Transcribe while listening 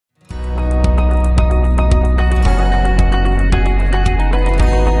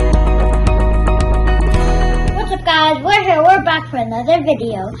another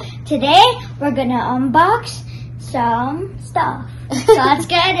video. Today, we're gonna unbox some stuff. So let's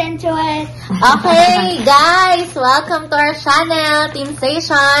get into it. Okay, guys, welcome to our channel, Team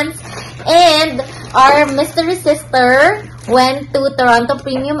Stations. And our mystery sister went to Toronto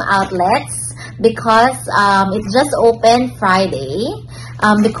Premium Outlets because it's just opened Friday.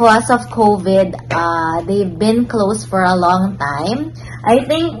 Because of COVID, they've been closed for a long time. I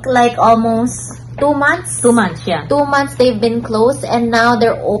think like almost 2 months. 2 months, yeah. 2 months they've been closed, and now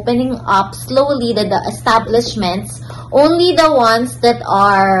they're opening up slowly the establishments. Only the ones that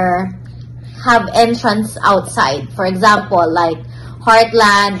have entrance outside. For example, like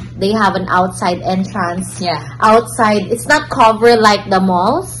Heartland, they have an outside entrance. Yeah. Outside, it's not covered like the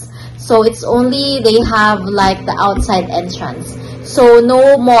malls. So it's only they have like the outside entrance. So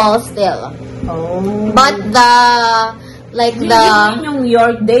no mall still. Oh. But New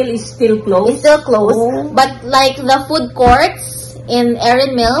Yorkdale is still closed. it's still closed. Oh. But like the food courts in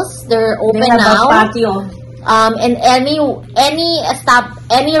Erin Mills, they're open They have now. a patio. And any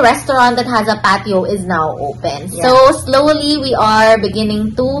restaurant that has a patio is now open. Yeah. So slowly we are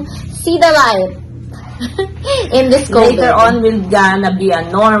beginning to see the light in this COVID. Later on will gonna be a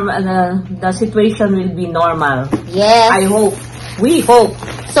the situation will be normal. Yes. I hope. We hope.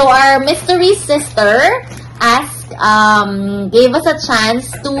 So our mystery sister gave us a chance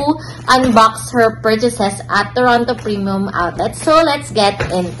to unbox her purchases at Toronto Premium Outlet. So let's get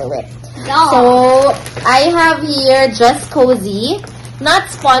into it. So I have here Just Cozy, not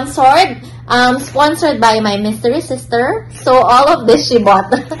sponsored, sponsored by my mystery sister. So all of this she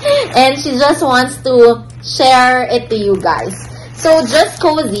bought and she just wants to share it to you guys. So Just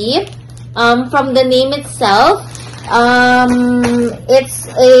Cozy, from the name itself, it's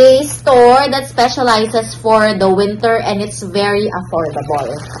a store that specializes for the winter and it's very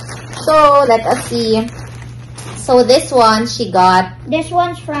affordable. So let us see. So this one she got. This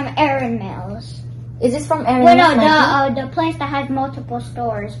one's from Erin Mills. Is this from Erin Well, Mills? no, the place that has multiple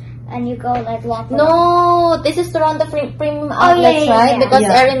stores, and you go like walk. No, this is Toronto Premium Outlets, yeah, right? yeah. Because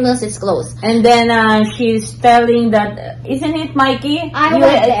Yeah. Erin Mills is closed. And then she's telling that, isn't it, Mikey? I went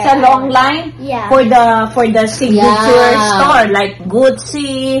It's there. a long line Yeah. for the signature Yeah. store like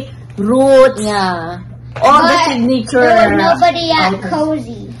Gucci, Roots, Yeah. all the But signature. there was nobody at items.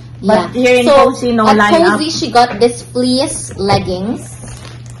 Cozy. But Yeah. here in So, Cozy, no at lineup. Cozy, she got this fleece leggings.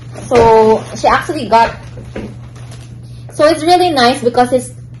 So, she actually got... So, it's really nice because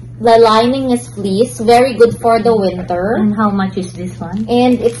the lining is fleece. Very good for the winter. And how much is this one?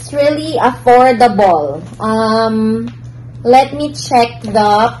 And it's really affordable. Let me check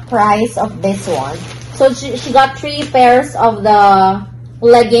the price of this one. So, she got 3 pairs of the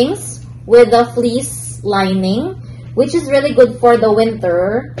leggings with the fleece lining, which is really good for the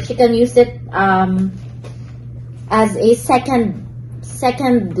winter. She can use it as a second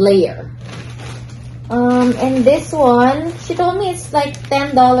layer. And this one, she told me it's like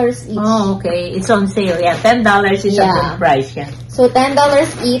 $10 each. Oh, okay. It's on sale. Yeah, $10 is a Yeah. good price. Yeah. So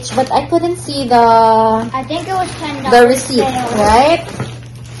 $10 each, but I couldn't see I think it was $10. the receipt, sale. right?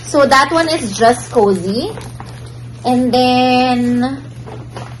 So that one is Just Cozy. And then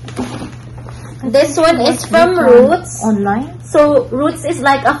this one is from Roots. Online? So Roots is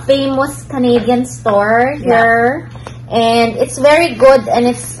like a famous Canadian store here. And it's very good, and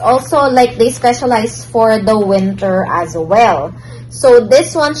it's also like they specialize for the winter as well. So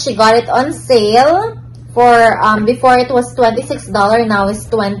this one, she got it on sale for before it was $26, now it's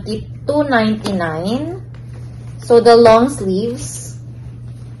 $22.99. So the long sleeves,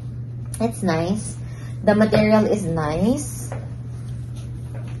 it's nice. The material is nice.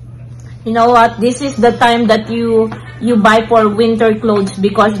 You know what? This is the time that you buy for winter clothes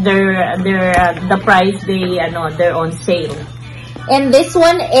because they're the price they're on sale. And this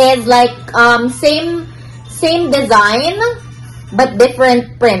one is like same design but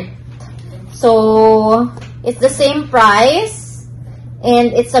different print. So it's the same price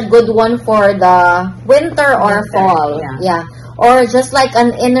and it's a good one for the winter or fall. Yeah. Or just like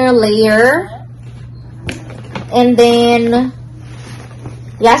an inner layer. And then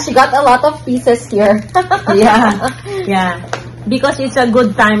yeah, she got a lot of pieces here. yeah. Because it's a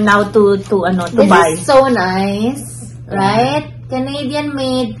good time now to This buy. is so nice, right? Canadian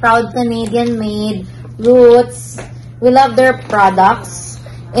made, proud Canadian made, Roots. We love their products.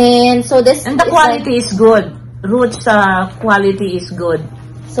 And so this And the is quality is good. Roots quality is good.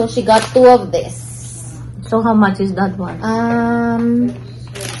 so she got 2 of this. So how much is that one?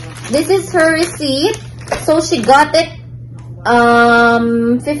 This is her receipt. So she got it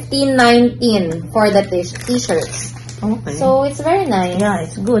 $15.19 for the t-shirts. Okay. So it's very nice. yeah,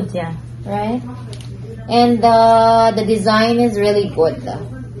 it's good. Yeah. Right? And the design is really good.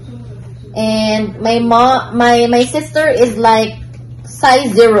 And my sister is like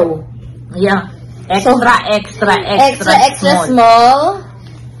size 0. Yeah. Extra small.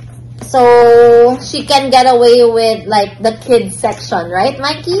 So she can get away with like the kids section, right,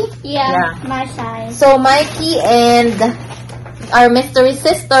 Mikey? Yeah, my size. So Mikey and our mystery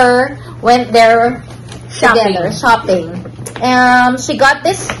sister went there together shopping. She got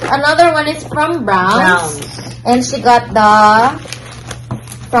this. Another one is from Browns. And she got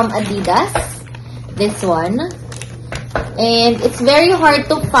from Adidas. This one. And it's very hard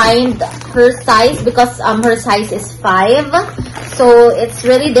to find her size because her size is 5. So it's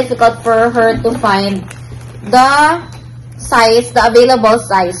really difficult for her to find the available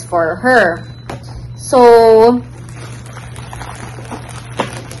size for her. So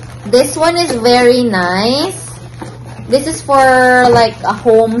this one is very nice. This is for like a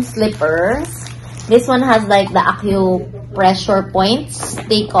home slippers. This one has like the acupressure points,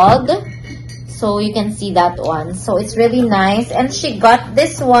 they called. So you can see that one. So it's really nice. And she got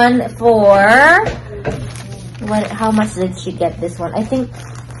this one for, how much did she get this one? I think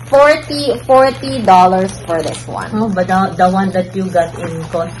 $40 for this one. Oh, but the one that you got in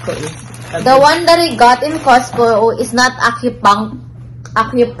Costco is... The one that I got in Costco is not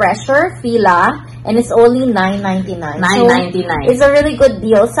acupressure, Fila, and it's only $9.99. $9.99. So it's a really good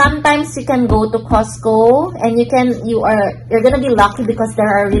deal. Sometimes you can go to Costco and you're gonna be lucky because there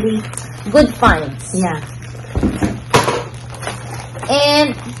are really good finds. Yeah.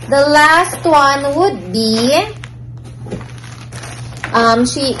 And the last one would be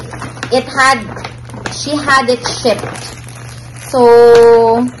she had it shipped.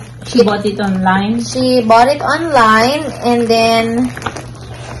 So she bought it online. She bought it online and then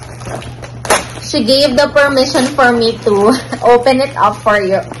she gave the permission for me to open it up for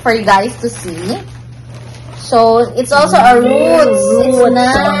you guys to see. So it's also a Roots. It's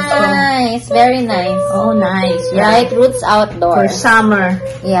nice. Very nice. Oh, nice. Yeah. Right? Roots Outdoor. For summer.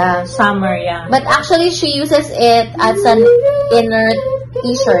 Yeah. Summer, yeah. But actually, she uses it as an inner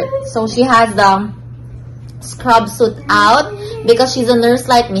t-shirt. So she has the scrub suit out because she's a nurse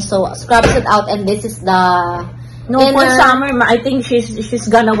like me. So scrub suit out, and this is the inner. For summer, I think she's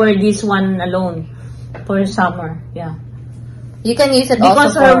gonna wear this one alone for summer. Yeah. You can use it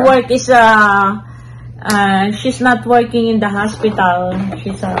because also her work is she's not working in the hospital.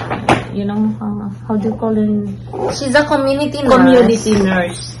 She's you know, how do you call it? She's a community nurse. Community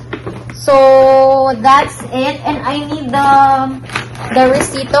nurse. So that's it, and I need the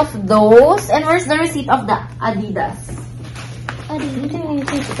receipt of those. And where's the receipt of the Adidas?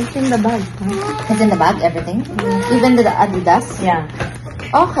 It's in the bag. It's in the bag, everything? Even the Adidas? Yeah.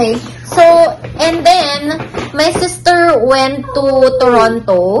 Okay. So, and then, my sister went to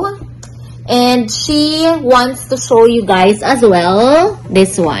Toronto, and she wants to show you guys as well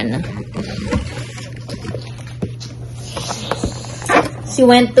this one. She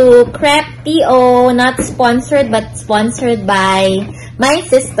went to Crepeo, not sponsored, but sponsored by my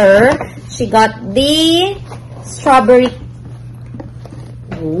sister. She got the strawberry.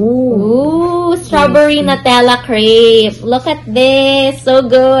 Ooh, strawberry Nutella crepe. Look at this. So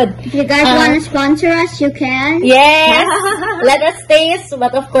good. If you guys want to sponsor us, you can. Yes. Let us taste.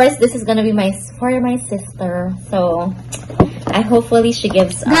 But of course, this is going to be for my sister. So, hopefully she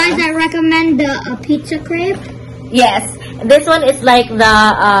gives Guys, I recommend the pizza crepe. Yes. This one is like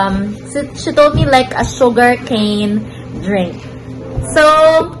the, she told me like a sugar cane drink.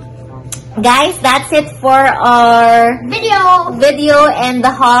 So, guys, that's it for our video and the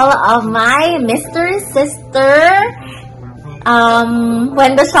haul of my mystery sister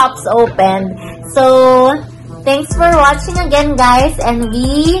when the shops opened. So, thanks for watching again, guys, and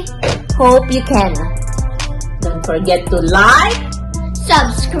we hope you can. Don't forget to like,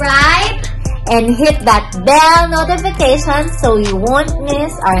 subscribe, and hit that bell notification so you won't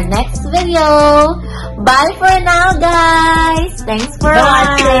miss our next video. Bye for now, guys. Thanks for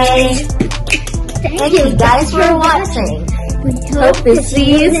watching. Thank you guys for watching. We Hope to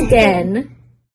see you again.